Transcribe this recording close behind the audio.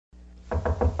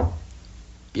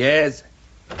Yes?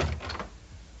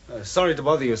 Sorry to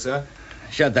bother you, sir.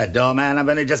 Shut that door, man. I've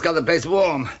only just got the place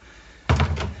warm.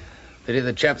 Pity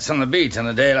the chaps on the beat on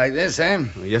a day like this, eh?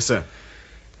 Yes, sir.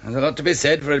 There's a lot to be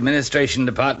said for administration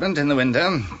department in the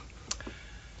winter.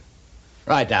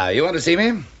 Right now, you want to see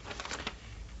me?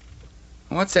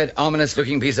 What's that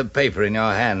ominous-looking piece of paper in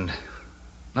your hand?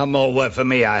 Not more work for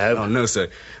me, I hope. Oh, no, sir.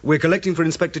 We're collecting for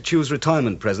Inspector Chew's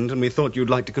retirement present, and we thought you'd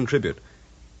like to contribute.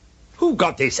 Who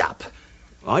got this up?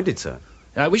 I did, sir.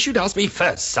 I wish you'd asked me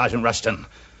first, Sergeant Rushton.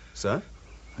 Sir?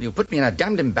 You put me in a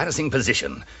damned embarrassing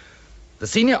position. The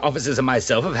senior officers and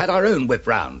myself have had our own whip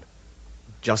round.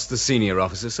 Just the senior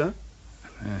officer, sir?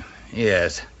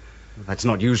 Yes. That's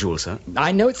not usual, sir.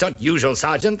 I know it's not usual,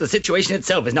 Sergeant. The situation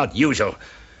itself is not usual.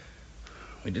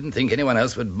 We didn't think anyone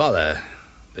else would bother,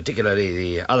 particularly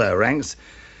the other ranks.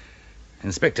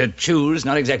 Inspector Chew's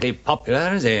not exactly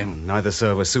popular, is he? Neither,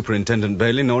 sir, were Superintendent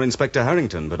Bailey nor Inspector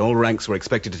Harrington, but all ranks were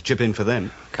expected to chip in for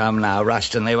them. Come now,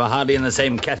 Rushton, they were hardly in the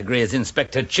same category as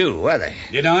Inspector Chew, were they?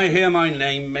 Did I hear my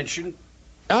name mentioned?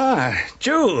 Ah,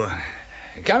 Chew.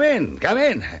 Come in, come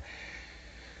in.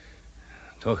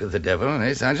 Talk of the devil,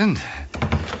 eh, Sergeant?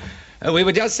 We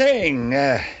were just saying,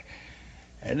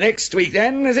 next week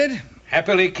then, is it?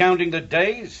 Happily counting the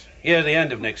days. Here, the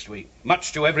end of next week.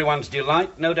 Much to everyone's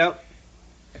delight, no doubt.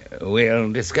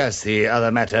 We'll discuss the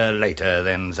other matter later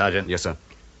then, Sergeant. Yes, sir.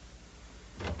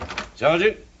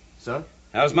 Sergeant? Sir?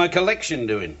 How's my collection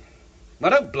doing?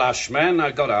 Well, don't blush, man.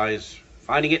 I've got eyes.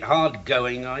 Finding it hard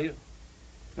going, are you?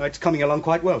 It's coming along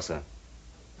quite well, sir.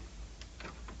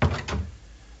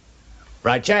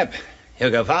 Right, chap.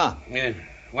 He'll go far. Yeah.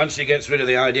 Once he gets rid of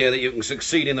the idea that you can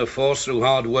succeed in the force through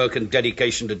hard work and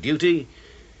dedication to duty,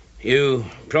 you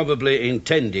probably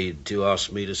intended to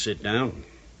ask me to sit down.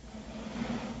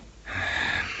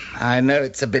 I know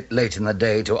it's a bit late in the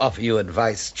day to offer you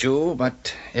advice, Chew,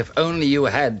 but if only you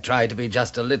had tried to be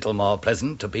just a little more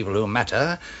pleasant to people who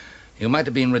matter, you might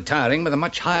have been retiring with a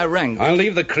much higher rank. I'll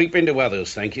leave the creeping to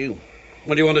others, thank you.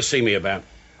 What do you want to see me about?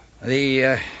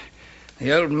 The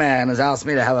old man has asked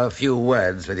me to have a few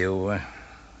words with you.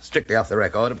 Strictly off the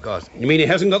record, of course. You mean he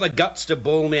hasn't got the guts to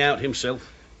bawl me out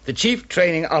himself? The chief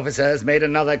training officer has made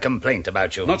another complaint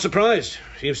about you. Not surprised.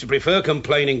 Seems to prefer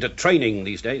complaining to training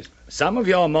these days. Some of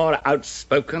your more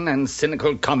outspoken and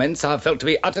cynical comments are felt to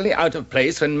be utterly out of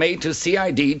place when made to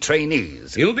CID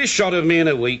trainees. You'll be shot of me in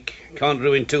a week. Can't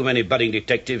ruin too many budding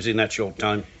detectives in that short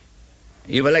time.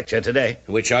 You've a lecture today.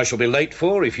 Which I shall be late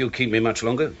for if you keep me much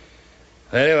longer.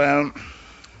 Very well.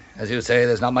 As you say,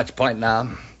 there's not much point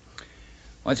now.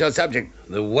 What's your subject?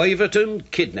 The Waverton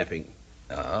kidnapping.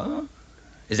 Oh?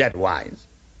 Is that wise?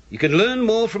 You can learn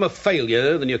more from a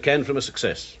failure than you can from a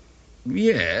success.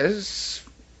 Yes,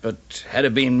 but had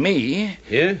it been me...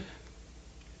 Yeah?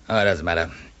 Oh, it doesn't matter.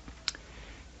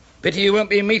 Pity you won't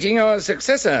be meeting your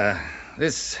successor,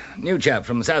 this new chap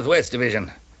from Southwest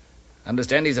Division.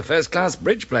 Understand he's a first-class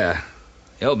bridge player.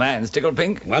 The old man's tickled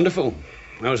pink. Wonderful.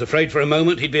 I was afraid for a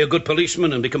moment he'd be a good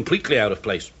policeman and be completely out of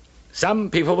place. Some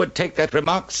people would take that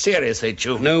remark seriously,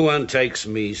 Chew. No one takes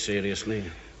me seriously.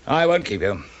 I won't keep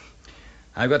you.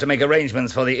 I've got to make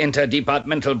arrangements for the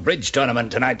interdepartmental bridge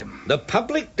tournament tonight. The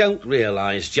public don't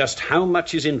realise just how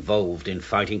much is involved in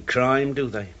fighting crime, do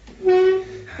they?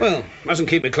 Well, mustn't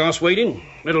keep the class waiting.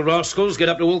 Little rascals get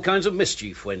up to all kinds of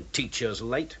mischief when teachers are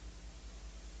late.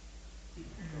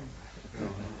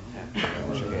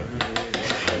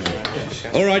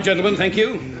 All right, gentlemen, thank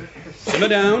you. Simmer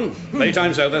down.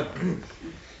 Playtime's over.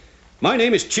 My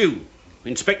name is Chew,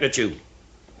 Inspector Chew.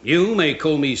 You may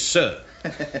call me Sir.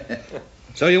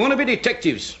 So you want to be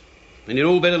detectives, and you'd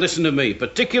all better listen to me,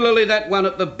 particularly that one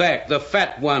at the back, the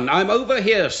fat one. I'm over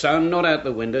here, son, not out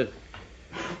the window.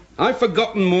 I've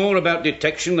forgotten more about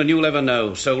detection than you'll ever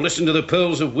know, so listen to the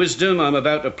pearls of wisdom I'm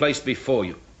about to place before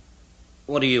you.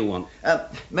 What do you want?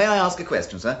 May I ask a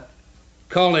question, sir?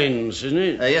 Collins, isn't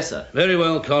it? Yes, sir. Very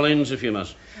well, Collins, if you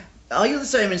must. Are you the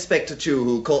same Inspector Chew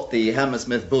who caught the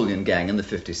Hammersmith bullion gang in the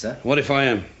 50s, sir? What if I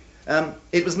am?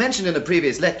 It was mentioned in a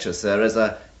previous lecture, sir, as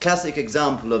a classic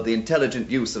example of the intelligent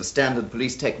use of standard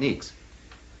police techniques.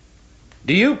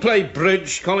 Do you play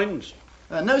bridge, Collins?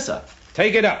 No, sir.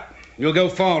 Take it up. You'll go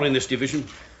far in this division.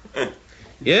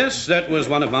 Yes, that was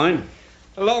one of mine.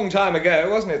 A long time ago,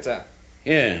 wasn't it, sir?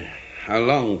 Yeah, a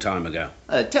long time ago.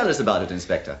 Tell us about it,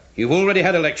 Inspector. You've already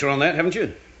had a lecture on that, haven't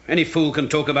you? Any fool can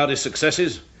talk about his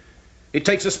successes. It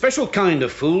takes a special kind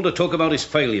of fool to talk about his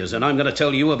failures, and I'm going to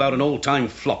tell you about an all-time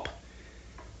flop.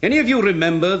 Any of you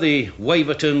remember the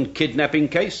Waverton kidnapping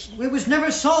case? It was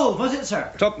never solved, was it, sir?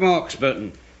 Top marks,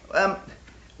 Burton.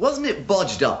 Wasn't it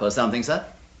bodged up or something, sir?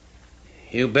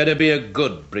 You better be a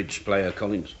good bridge player,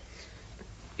 Collins.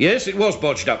 Yes, it was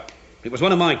bodged up. It was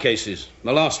one of my cases.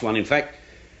 The last one, in fact.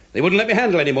 They wouldn't let me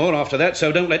handle any more after that,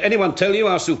 so don't let anyone tell you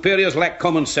our superiors lack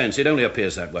common sense. It only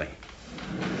appears that way.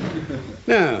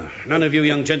 Now, none of you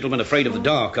young gentlemen afraid of the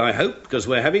dark, I hope, because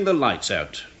we're having the lights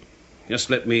out. Just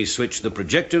let me switch the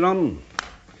projector on.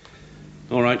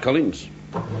 All right, Collins.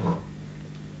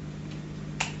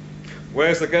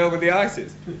 Where's the girl with the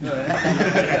ices?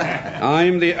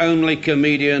 I'm the only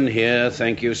comedian here,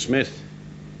 thank you, Smith.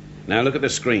 Now look at the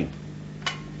screen.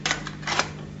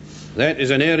 That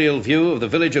is an aerial view of the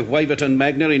village of Waverton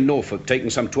Magna in Norfolk, taken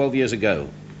some 12 years ago.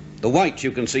 The white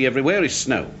you can see everywhere is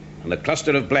snow, and the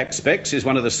cluster of black specks is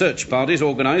one of the search parties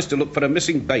organised to look for a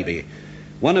missing baby.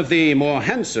 One of the more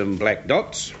handsome black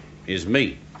dots is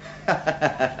me.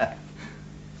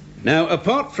 Now,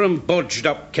 apart from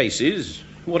bodged-up cases,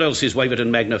 what else is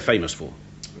Waverton Magna famous for?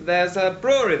 There's a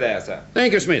brewery there, sir.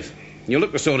 Thank you, Smith. You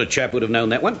look the sort of chap who'd have known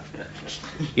that one.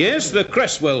 Yes, the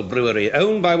Cresswell Brewery,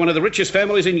 owned by one of the richest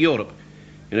families in Europe.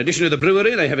 In addition to the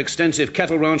brewery, they have extensive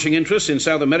cattle ranching interests in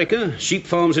South America, sheep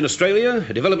farms in Australia,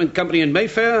 a development company in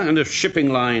Mayfair, and a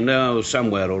shipping line,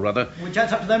 somewhere or other. Which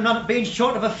adds up to them not being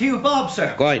short of a few bob,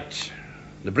 sir. Quite.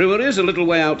 The brewery is a little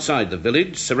way outside the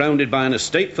village, surrounded by an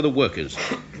estate for the workers.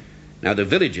 Now, the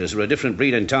villagers are a different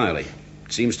breed entirely.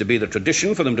 It seems to be the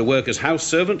tradition for them to work as house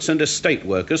servants and estate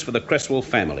workers for the Cresswell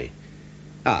family.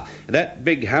 Ah, that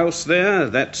big house there,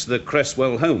 that's the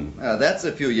Cresswell home. That's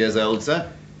a few years old,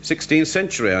 sir. 16th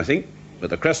century, I think. But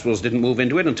the Cresswells didn't move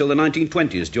into it until the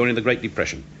 1920s, during the Great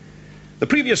Depression. The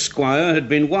previous squire had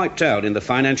been wiped out in the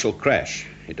financial crash.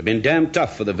 It had been damn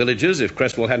tough for the villagers if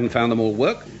Cresswell hadn't found them all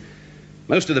work.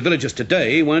 Most of the villagers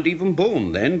today weren't even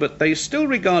born then, but they still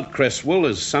regard Cresswell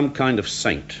as some kind of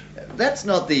saint. That's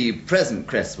not the present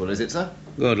Cresswell, is it, sir?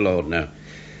 Good Lord, no.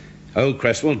 Old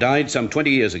Cresswell died some 20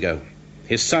 years ago.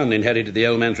 His son inherited the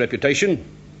old man's reputation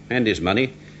and his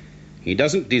money. He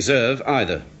doesn't deserve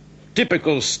either.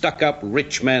 Typical stuck-up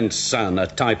rich man's son, a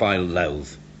type I loathe.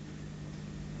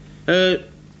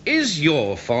 Is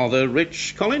your father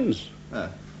rich, Collins?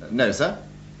 No, sir.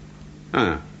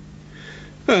 Ah.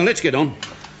 Well, let's get on.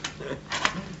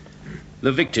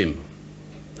 The victim,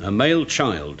 a male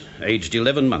child, aged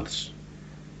 11 months.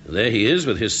 There he is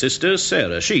with his sister,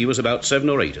 Sarah. She was about 7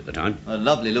 or 8 at the time. A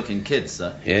lovely-looking kid,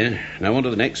 sir. Yeah, now on to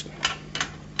the next.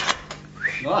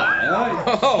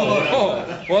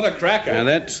 Oh, what a cracker. Now,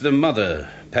 that's the mother,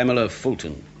 Pamela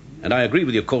Fulton. And I agree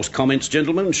with your coarse comments,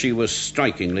 gentlemen. She was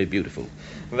strikingly beautiful.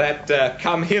 That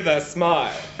come hither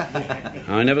smile.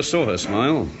 I never saw her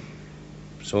smile.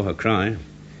 Saw her cry.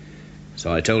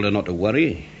 So I told her not to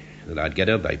worry, that I'd get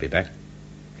her baby back.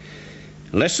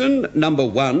 Lesson number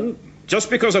 1. Just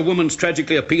because a woman's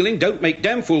tragically appealing, don't make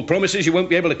damn fool promises you won't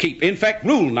be able to keep. In fact,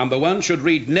 rule number 1 should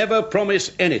read, never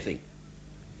promise anything.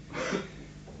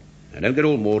 Now, don't get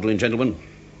all maudlin, gentlemen.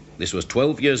 This was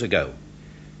 12 years ago.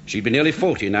 She'd be nearly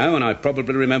 40 now, and I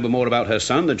probably remember more about her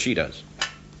son than she does.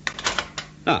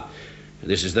 Ah,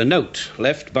 this is the note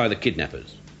left by the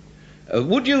kidnappers.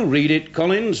 Would you read it,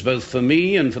 Collins, both for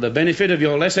me and for the benefit of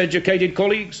your less educated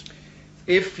colleagues?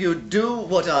 If you do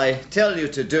what I tell you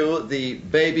to do, the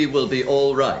baby will be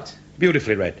all right.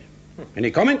 Beautifully read. Any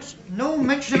comments? No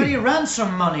mention of any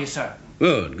ransom money, sir.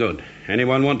 Good, good.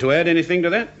 Anyone want to add anything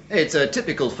to that? It's a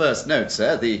typical first note,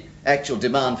 sir. The actual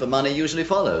demand for money usually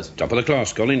follows. Top of the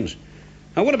class, Collins.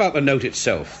 Now, what about the note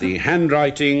itself? The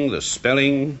handwriting, the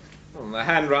spelling? Well, the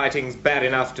handwriting's bad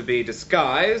enough to be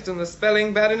disguised, and the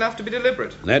spelling bad enough to be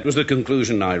deliberate. That was the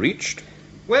conclusion I reached.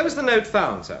 Where was the note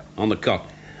found, sir? On the cot.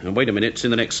 And wait a minute, it's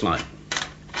in the next slide.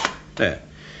 There.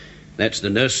 That's the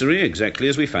nursery, exactly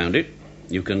as we found it.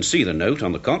 You can see the note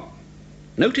on the cot.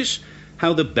 Notice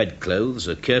how the bedclothes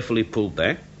are carefully pulled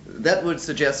back. That would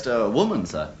suggest a woman,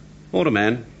 sir. Or a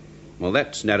man. Well,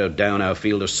 that's narrowed down our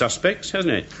field of suspects,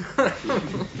 hasn't it?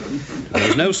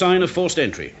 There's no sign of forced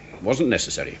entry. Wasn't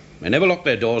necessary. They never lock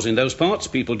their doors in those parts.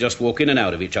 People just walk in and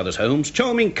out of each other's homes.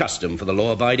 Charming custom for the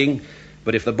law-abiding.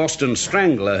 But if the Boston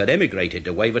Strangler had emigrated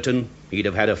to Waverton, he'd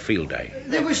have had a field day.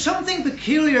 There was something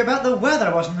peculiar about the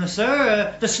weather, wasn't there,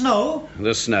 sir? The snow?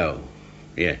 The snow,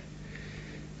 yeah.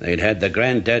 They'd had the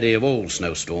granddaddy of all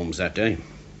snowstorms that day.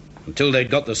 Until they'd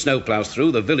got the snowplows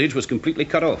through, the village was completely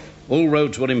cut off. All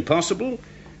roads were impassable.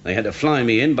 They had to fly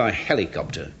me in by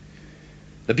helicopter.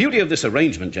 The beauty of this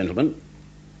arrangement, gentlemen,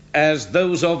 as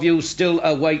those of you still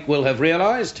awake will have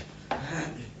realized,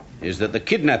 is that the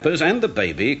kidnappers and the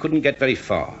baby couldn't get very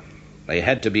far. They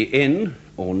had to be in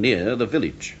or near the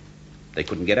village. They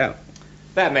couldn't get out.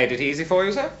 That made it easy for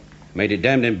you, sir? Made it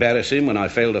damned embarrassing when I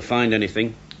failed to find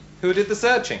anything. Who did the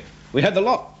searching? We had the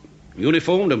lot.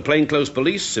 Uniformed and plainclothes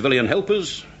police, civilian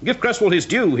helpers. Give Cresswell his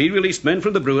due. He released men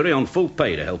from the brewery on full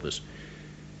pay to help us.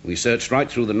 We searched right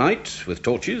through the night with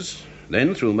torches,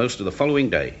 then through most of the following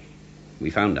day. We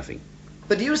found nothing.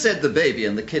 But you said the baby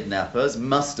and the kidnappers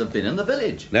must have been in the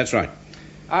village. That's right.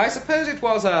 I suppose it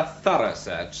was a thorough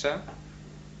search, sir.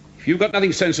 If you've got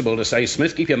nothing sensible to say,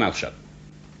 Smith, keep your mouth shut.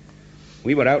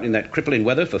 We were out in that crippling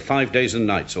weather for 5 days and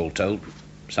nights, all told.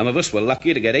 Some of us were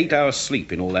lucky to get 8 hours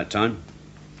sleep in all that time.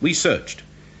 We searched.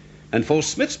 And for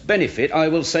Smith's benefit, I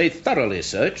will say thoroughly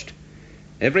searched.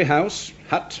 Every house,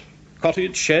 hut,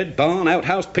 cottage, shed, barn,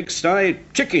 outhouse, pigsty,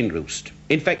 chicken roost.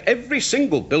 In fact, every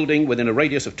single building within a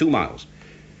radius of 2 miles.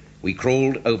 We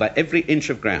crawled over every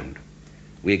inch of ground.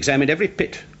 We examined every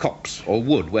pit, copse, or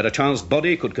wood where a child's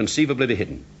body could conceivably be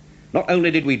hidden. Not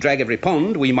only did we drag every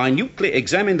pond, we minutely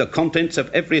examined the contents of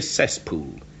every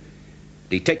cesspool.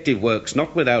 Detective work's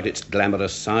not without its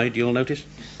glamorous side, you'll notice.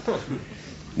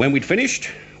 When we'd finished,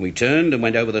 we turned and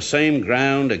went over the same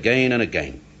ground again and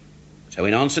again. So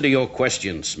in answer to your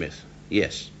question, Smith,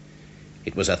 yes,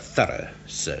 it was a thorough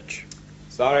search.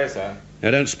 Sorry, sir.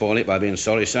 Now, don't spoil it by being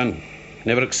sorry, son.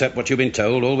 Never accept what you've been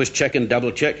told. Always check and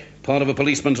double-check. Part of a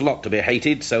policeman's lot to be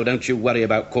hated, so don't you worry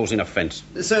about causing offence.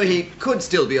 So he could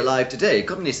still be alive today,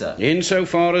 couldn't he, sir?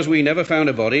 Insofar as we never found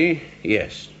a body,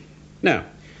 yes. Now,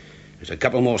 there's a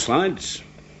couple more slides.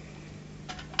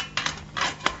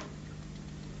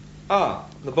 Ah,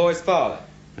 the boy's father.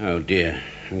 Oh, dear.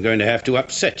 I'm going to have to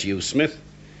upset you, Smith.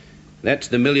 That's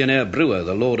the millionaire brewer,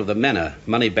 the lord of the manor,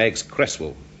 Moneybags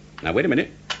Cresswell. Now, wait a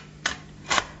minute.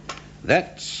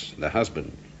 That's the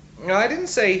husband. I didn't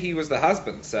say he was the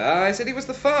husband, sir. I said he was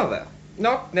the father.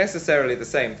 Not necessarily the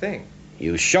same thing.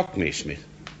 You shock me, Smith.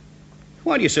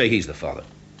 Why do you say he's the father?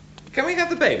 Can we have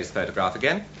the baby's photograph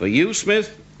again? For you,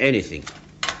 Smith, anything.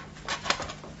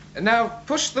 Now,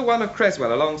 push the one of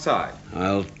Cresswell alongside.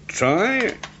 I'll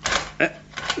try.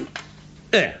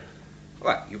 There.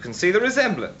 Well, you can see the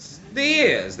resemblance. The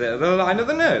ears, the line of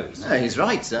the nose. He's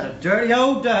right, sir. Dirty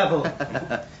old devil.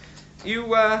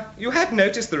 You had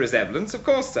noticed the resemblance, of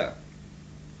course, sir.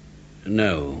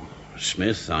 No,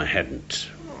 Smith, I hadn't.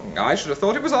 I should have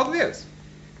thought it was obvious.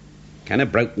 Can a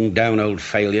broken-down old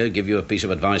failure give you a piece of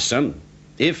advice, son?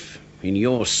 If, in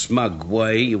your smug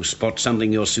way, you spot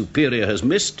something your superior has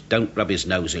missed, don't rub his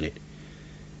nose in it.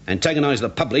 Antagonise the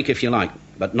public if you like,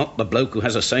 but not the bloke who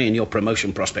has a say in your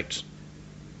promotion prospects.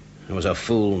 I was a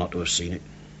fool not to have seen it.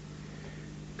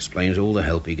 Explains all the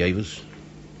help he gave us.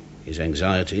 His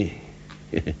anxiety.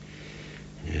 It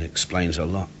explains a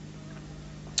lot.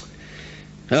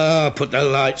 Put the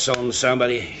lights on,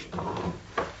 somebody.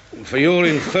 For your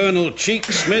infernal cheek,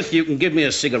 Smith, you can give me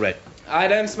a cigarette. I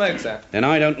don't smoke, sir. Then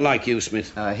I don't like you,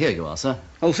 Smith. Here you are, sir.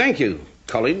 Oh, thank you,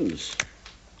 Collins.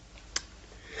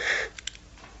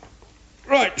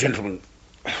 Right, gentlemen.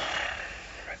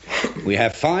 We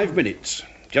have 5 minutes.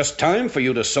 Just time for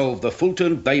you to solve the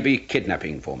Fulton baby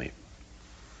kidnapping for me.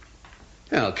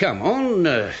 Now, come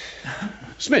on,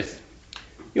 Smith.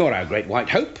 You're our great white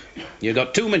hope. You've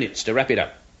got 2 minutes to wrap it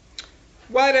up.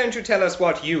 Why don't you tell us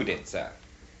what you did, sir?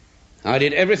 I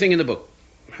did everything in the book.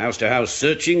 House-to-house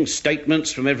searching,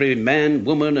 statements from every man,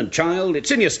 woman and child.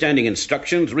 It's in your standing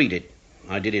instructions. Read it.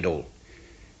 I did it all.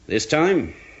 This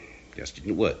time, just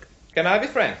didn't work. Can I be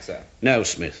frank, sir? No,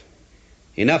 Smith.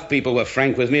 Enough people were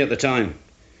frank with me at the time.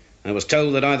 I was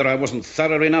told that either I wasn't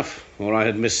thorough enough or I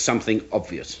had missed something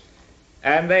obvious.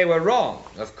 And they were wrong,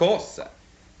 of course, sir.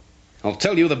 I'll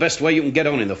tell you the best way you can get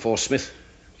on in the force, Smith.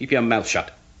 Keep your mouth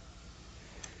shut.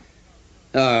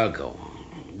 Go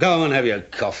on. Go and have your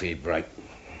coffee break.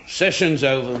 Session's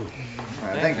over.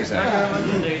 Thank you, sir.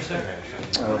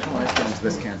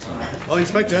 Oh,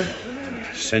 Inspector.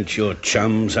 Sent your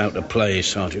chums out to play,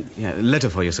 Sergeant. Yeah,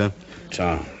 letter for you, sir.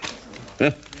 Huh?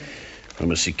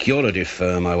 From a security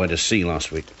firm I went to see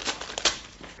last week.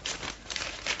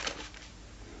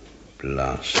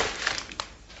 Blast.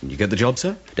 You get the job,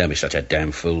 sir? Don't be such a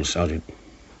damn fool, Sergeant.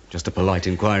 Just a polite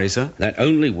inquiry, sir. That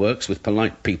only works with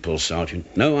polite people,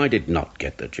 Sergeant. No, I did not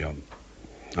get the job.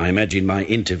 I imagine my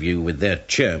interview with their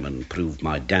chairman proved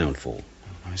my downfall.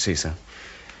 I see, sir.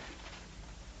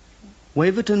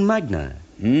 Waverton Magna.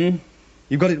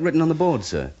 You've got it written on the board,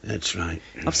 sir. That's right.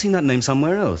 I've seen that name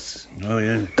somewhere else. Oh,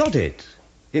 yeah? Got it.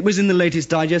 It was in the latest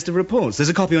digest of reports. There's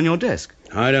a copy on your desk.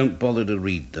 I don't bother to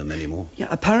read them anymore. Yeah,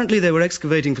 apparently they were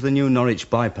excavating for the new Norwich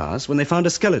bypass when they found a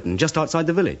skeleton just outside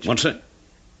the village. What's that?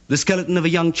 The skeleton of a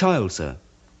young child, sir.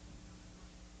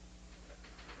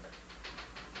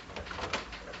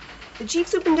 The Chief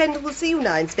Superintendent will see you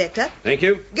now, Inspector. Thank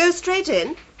you. Go straight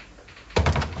in.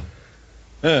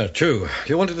 True.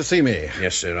 You wanted to see me?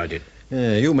 Yes, sir, I did.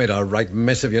 Yeah, you made a right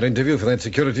mess of your interview for that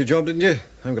security job, didn't you?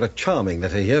 I've got a charming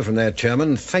letter here from their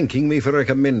chairman thanking me for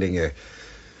recommending you.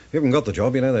 You haven't got the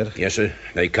job, you know that. Yes, sir.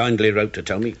 They kindly wrote to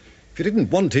tell me. If you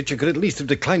didn't want it, you could at least have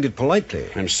declined it politely.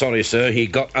 I'm sorry, sir. He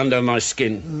got under my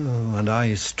skin. Oh, and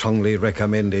I strongly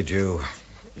recommended you.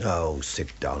 Oh,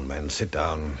 sit down, man, sit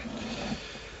down.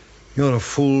 You're a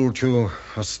fool, Chew.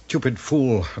 A stupid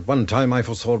fool. At one time I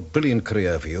foresaw a brilliant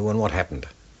career for you, and what happened?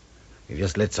 You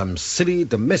just let some silly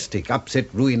domestic upset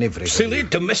ruin everything. Silly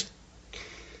domestic?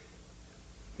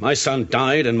 My son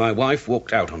died and my wife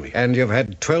walked out on me. And you've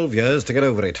had 12 years to get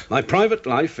over it. My private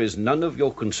life is none of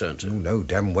your concern, sir. You know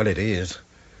damn well it is.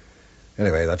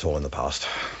 Anyway, that's all in the past.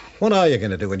 What are you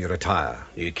going to do when you retire?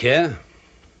 Do you care?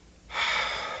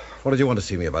 What did you want to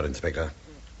see me about, Inspector?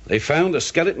 They found the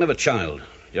skeleton of a child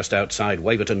just outside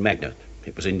Waverton Magna.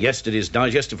 It was in yesterday's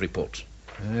digestive reports.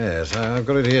 Yes, I've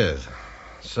got it here.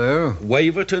 So?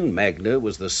 Waverton Magna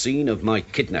was the scene of my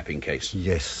kidnapping case.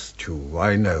 Yes, Chew,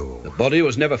 I know. The body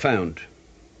was never found.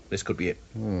 This could be it.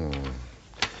 And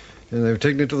they've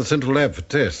taken it to the central lab for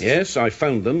tests. Yes, I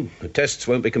found them. The tests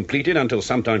won't be completed until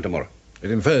sometime tomorrow. It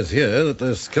infers here that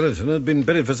the skeleton had been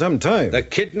buried for some time. The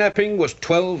kidnapping was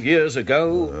 12 years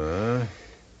ago.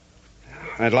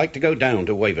 I'd like to go down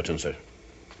to Waverton, sir.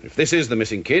 If this is the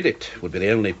missing kid, it would be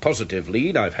the only positive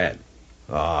lead I've had.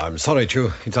 I'm sorry,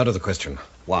 Chew. It's out of the question.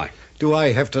 Why? Do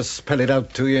I have to spell it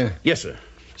out to you? Yes, sir.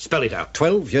 Spell it out.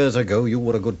 12 years ago, you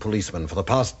were a good policeman. For the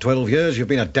past 12 years, you've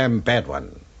been a damn bad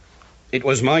one. It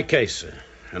was my case, sir,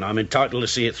 and I'm entitled to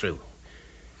see it through.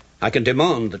 I can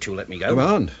demand that you let me go.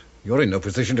 Demand? You're in no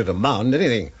position to demand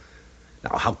anything.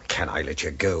 Now, how can I let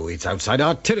you go? It's outside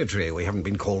our territory. We haven't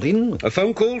been called in. A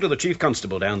phone call to the chief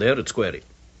constable down there at Squarey.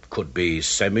 Could be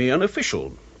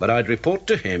semi-unofficial, but I'd report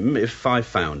to him if I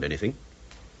found anything.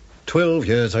 12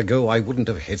 years ago, I wouldn't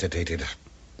have hesitated.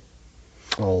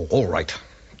 Oh, all right.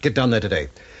 Get down there today.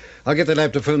 I'll get the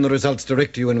lab to phone the results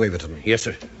direct to you in Waverton. Yes,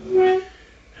 sir.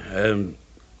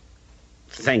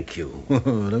 Thank you.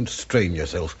 Don't strain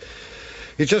yourself.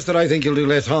 It's just that I think you'll do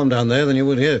less harm down there than you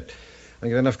would here. I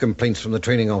get enough complaints from the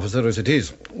training officer as it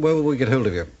is. Where will we get hold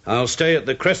of you? I'll stay at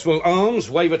the Cresswell Arms,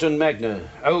 Waverton Magna.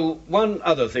 Oh, one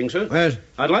other thing, sir. Yes?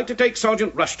 I'd like to take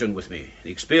Sergeant Rushton with me.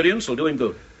 The experience will do him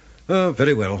good. Oh,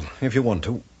 very well, if you want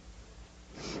to.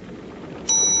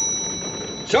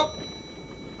 Stop!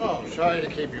 Oh, sorry to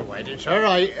keep you waiting,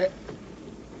 sir.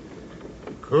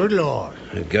 Good Lord.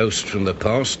 A ghost from the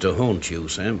past to haunt you,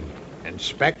 Sam.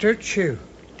 Inspector Chew.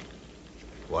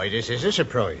 Why, this is a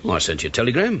surprise. I sent you a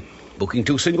telegram, booking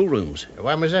 2 single rooms.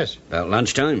 When was this? About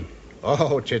lunchtime.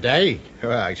 Oh, today?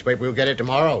 Well, I expect we'll get it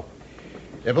tomorrow.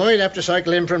 The boy'd have to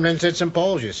cycle in from Linstead St.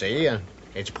 Paul's, you see, and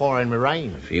it's pouring with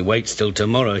rain. If he waits till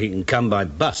tomorrow, he can come by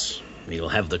bus. He'll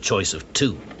have the choice of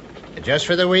 2. Just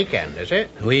for the weekend, is it?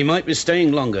 We might be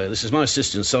staying longer. This is my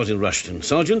assistant, Sergeant Rushton.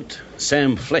 Sergeant,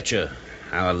 Sam Fletcher,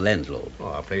 our landlord.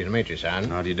 Oh, pleased to meet you, son.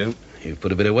 How do you do? You've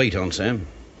put a bit of weight on, Sam.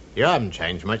 You haven't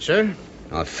changed much, sir.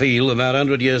 I feel about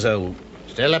 100 years old.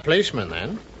 Still a policeman,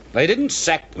 then? They didn't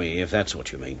sack me, if that's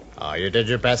what you mean. Oh, you did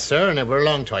your best, sir, and it were a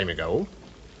long time ago.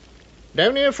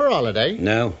 Down here for holiday?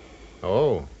 No.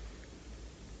 Oh.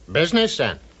 Business,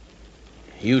 then?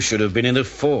 You should have been in the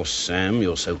force, Sam.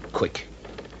 You're so quick.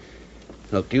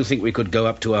 Look, do you think we could go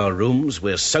up to our rooms?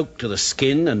 We're soaked to the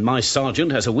skin, and my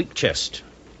sergeant has a weak chest.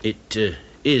 It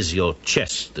is your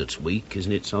chest that's weak,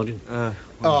 isn't it, Sergeant? Oh,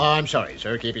 I'm sorry,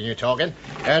 sir, keeping you talking.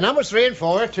 Numbers 3 and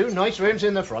 4, 2 nice rooms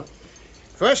in the front.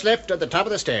 First lift at the top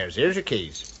of the stairs. Here's your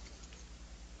keys.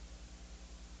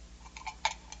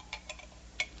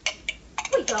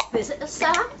 We got visitors,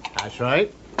 Sam. That's right.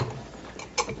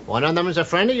 One of them is a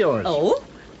friend of yours. Oh?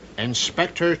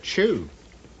 Inspector Chew.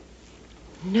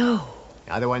 No.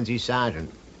 The other one's his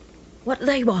sergeant. What do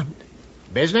they want?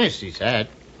 Business, he said.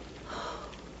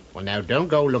 Well, now, don't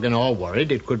go looking all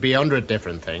worried. It could be 100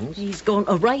 different things. He's going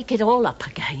to rake it all up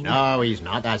again. No, he's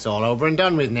not. That's all over and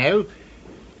done with now.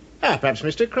 Perhaps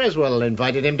Mr. Creswell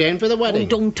invited him down for the wedding. Oh,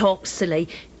 don't talk silly.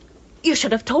 You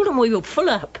should have told him we were full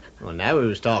up. Well, now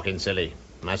who's talking silly?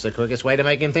 That's the quickest way to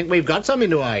make him think we've got something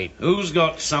to hide. Who's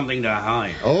got something to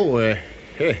hide? Oh,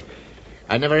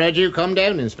 I never had you come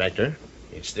down, Inspector.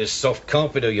 It's this soft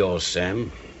carpet of yours,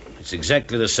 Sam. It's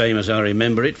exactly the same as I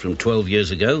remember it from 12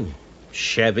 years ago.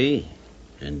 Shabby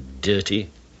and dirty.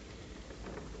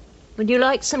 Would you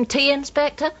like some tea,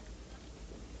 Inspector?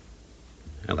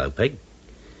 Hello, Peg.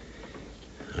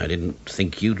 I didn't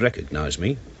think you'd recognize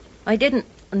me. I didn't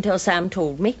until Sam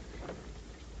told me.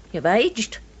 You've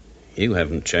aged. You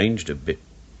haven't changed a bit.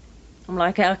 I'm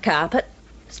like our carpet,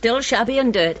 still shabby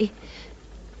and dirty.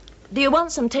 Do you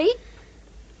want some tea?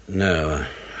 No,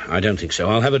 I don't think so.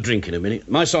 I'll have a drink in a minute.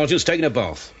 My sergeant's taking a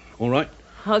bath. All right?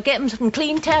 I'll get him some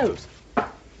clean towels.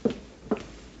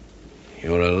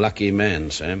 You're a lucky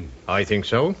man, Sam. I think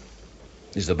so.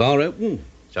 Is the bar open?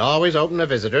 It's always open to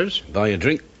visitors. Buy a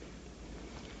drink.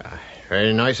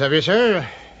 Very nice of you, sir.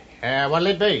 What'll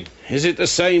it be? Is it the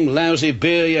same lousy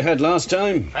beer you had last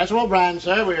time? Festival brand,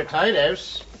 sir. We're tied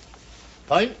house.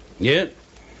 Pint? Yeah.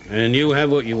 And you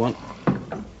have what you want.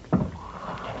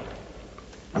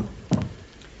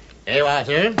 Here you are,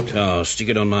 sir. Oh, stick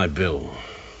it on my bill.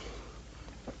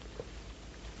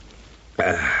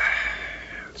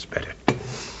 That's better.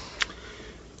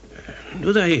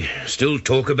 Do they still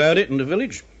talk about it in the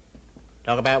village?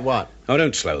 Talk about what? Oh,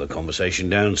 don't slow the conversation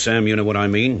down, Sam. You know what I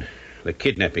mean. The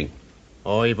kidnapping.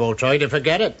 Oh, you've all tried to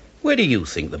forget it. Where do you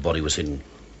think the body was hidden?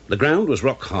 The ground was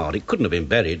rock hard. It couldn't have been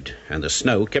buried, and the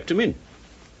snow kept him in.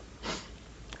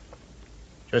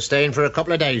 Just staying for a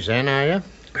couple of days then, are you?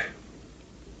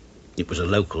 It was a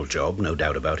local job, no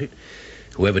doubt about it.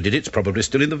 Whoever did it's probably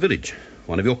still in the village.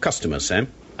 One of your customers,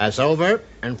 Sam. That's over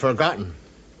and forgotten.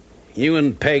 You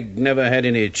and Peg never had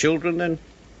any children, then?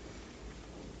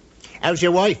 How's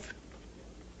your wife?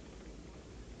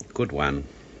 Good one.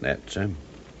 That's a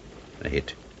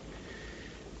hit.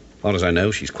 As far as I know,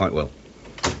 she's quite well.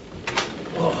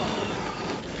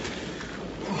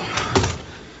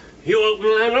 You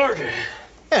open, landlord?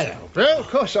 Hello, Bill. Of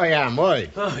course I am. Why?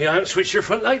 Oh, you haven't switched your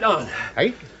front light on.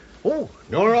 Hey? Oh,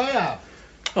 nor I have.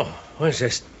 Oh, when's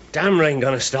this damn rain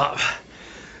gonna stop?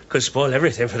 Could spoil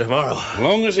everything for tomorrow. As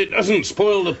long as it doesn't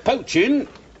spoil the poaching.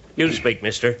 You speak,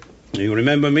 mister. You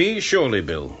remember me, surely,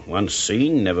 Bill. Once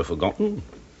seen, never forgotten.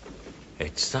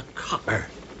 It's the copper.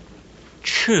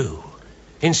 Chew.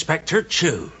 Inspector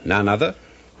Chew. None other.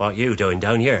 What you doing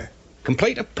down here?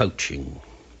 Complaint of poaching.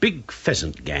 Big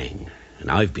pheasant gang. And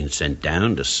I've been sent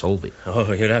down to solve it.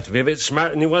 Oh, you'd have to be a bit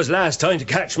smarter than you was last time to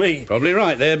catch me. Probably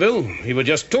right there, Bill. You were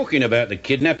just talking about the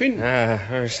kidnapping.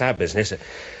 Sad business.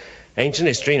 Ancient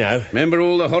history now. Remember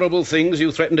all the horrible things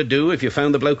you threatened to do if you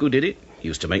found the bloke who did it?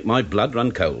 Used to make my blood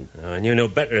run cold. Oh, and you know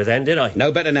better then, did I?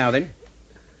 No better now, then?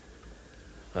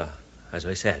 Well, as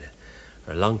I said,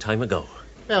 a long time ago.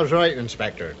 Bill's right,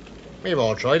 Inspector. We've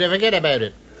all tried to forget about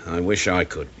it. I wish I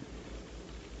could.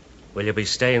 Will you be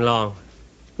staying long?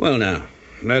 Well, now,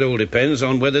 that all depends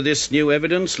on whether this new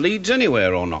evidence leads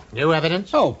anywhere or not. New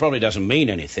evidence? Oh, probably doesn't mean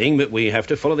anything, but we have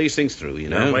to follow these things through, you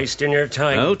know. You're wasting your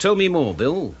time. Oh, tell me more,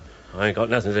 Bill. I ain't got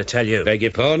nothing to tell you. Beg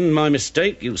your pardon, my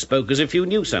mistake. You spoke as if you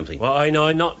knew something. Well, I know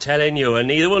I'm not telling you, and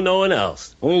neither will no one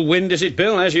else. All wind is it,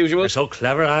 Bill, as usual? You're so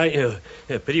clever, aren't you?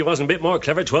 Pity you wasn't a bit more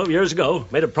clever 12 years ago.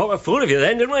 Made a proper fool of you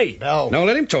then, didn't we? No. No,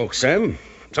 let him talk, Sam.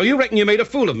 So you reckon you made a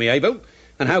fool of me, eh, Bill?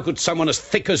 And how could someone as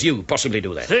thick as you possibly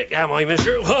do that? Thick, am I,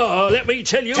 mister? Oh, let me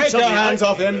tell you Take something. your hands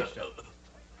off him.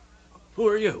 Who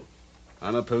are you?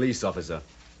 I'm a police officer.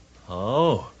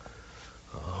 Oh,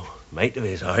 mate of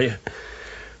his, are you?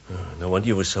 No wonder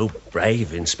you were so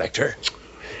brave, Inspector.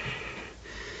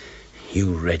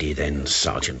 You ready then,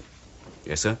 Sergeant?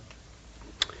 Yes, sir.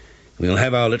 We'll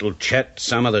have our little chat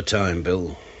some other time,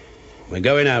 Bill. We're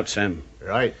going out, Sam.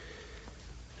 Right.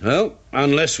 Well,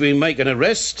 unless we make an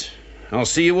arrest, I'll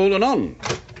see you all anon.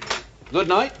 Good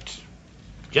night,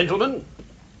 gentlemen.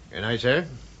 Good night, sir.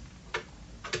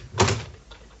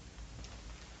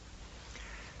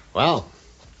 Well,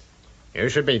 you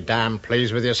should be damn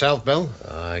pleased with yourself, Bill.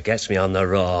 It gets me on the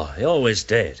raw. He always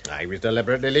did. I was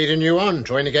deliberately leading you on,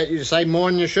 trying to get you to say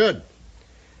more than you should.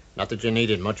 Not that you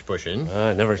needed much pushing.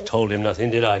 I never told him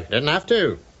nothing, did I? Didn't have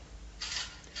to.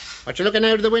 What you looking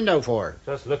out of the window for?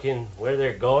 Just looking where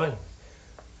they're going.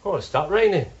 Oh, it stopped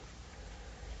raining.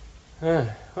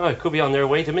 It could be on their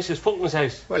way to Mrs. Fulton's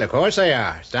house. Well, of course they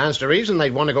are. Stands to reason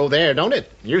they'd want to go there, don't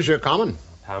it? Use your common.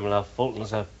 Pamela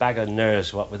Fulton's a bag of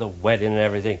nerves, what with the wedding and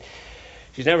everything.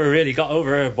 She's never really got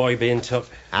over her boy being took.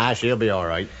 She'll be all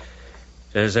right.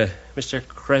 Does Mr.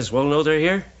 Creswell know they're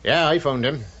here? Yeah, I phoned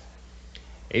him.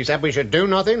 He said we should do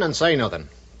nothing and say nothing.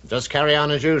 Just carry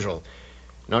on as usual.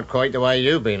 Not quite the way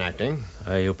you've been acting.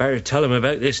 You better tell him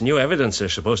about this new evidence they're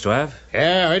supposed to have.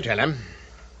 Yeah, I'll tell him.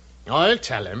 I'll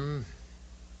tell him.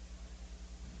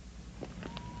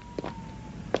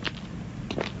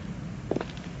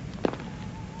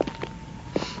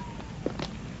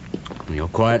 You're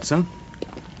quiet, sir?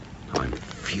 I'm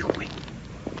fuming.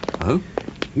 Oh?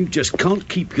 You just can't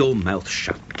keep your mouth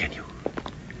shut, can you?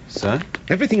 Sir?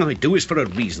 Everything I do is for a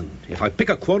reason. If I pick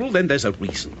a quarrel, then there's a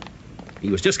reason. He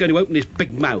was just going to open his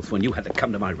big mouth when you had to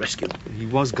come to my rescue. He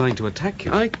was going to attack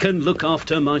you. I can look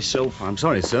after myself. I'm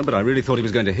sorry, sir, but I really thought he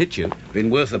was going to hit you. Been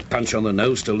worth a punch on the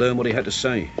nose to learn what he had to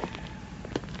say.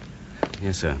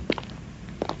 Yes, sir.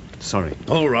 Sorry.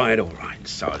 All right, all right.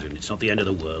 Sergeant, it's not the end of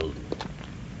the world.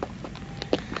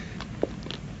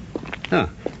 Ah,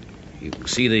 you can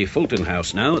see the Fulton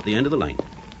house now at the end of the lane.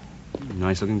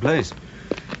 Nice-looking place.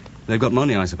 They've got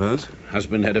money, I suppose.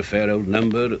 Husband had a fair old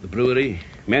number at the brewery.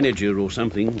 Manager or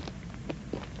something.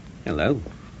 Hello.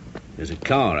 There's a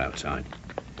car outside.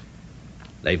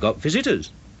 They've got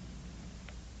visitors.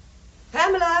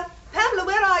 Pamela,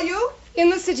 where are you? In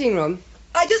the sitting room.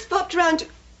 I just popped round to...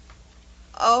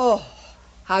 Oh,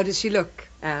 How does she look,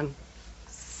 Anne?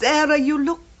 Sarah, you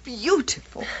look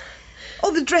beautiful.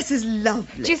 Oh, the dress is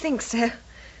lovely. Do you think so?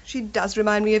 She does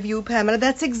remind me of you, Pamela.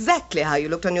 That's exactly how you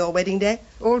looked on your wedding day.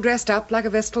 All dressed up like a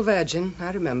Vestal Virgin,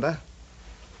 I remember.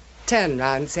 Turn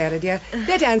round, Sarah, dear.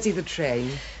 Let Anne see the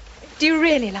train. Do you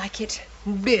really like it?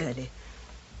 Really.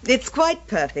 It's quite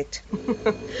perfect.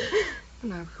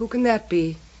 Now, who can that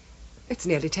be? It's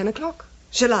nearly 10 o'clock.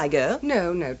 Shall I go?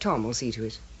 No, Tom will see to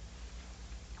it.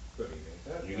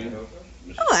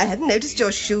 Oh, I hadn't noticed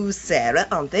your shoes, Sarah.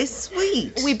 Aren't they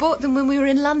sweet? We bought them when we were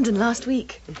in London last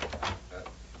week.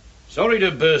 Sorry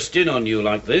to burst in on you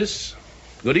like this.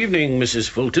 Good evening, Mrs.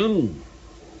 Fulton.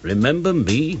 Remember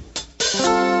me?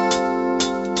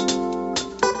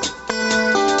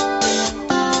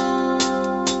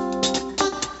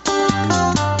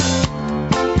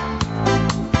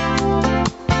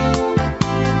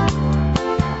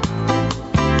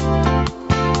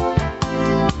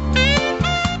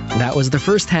 That was the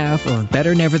first half of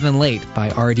Better Never Than Late by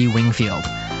R.D. Wingfield.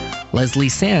 Leslie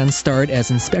Sands starred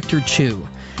as Inspector Chew.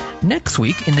 Next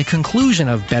week, in the conclusion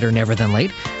of Better Never Than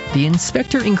Late, the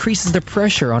inspector increases the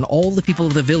pressure on all the people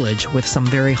of the village with some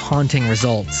very haunting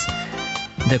results.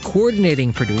 The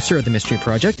coordinating producer of the Mystery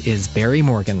Project is Barry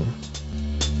Morgan.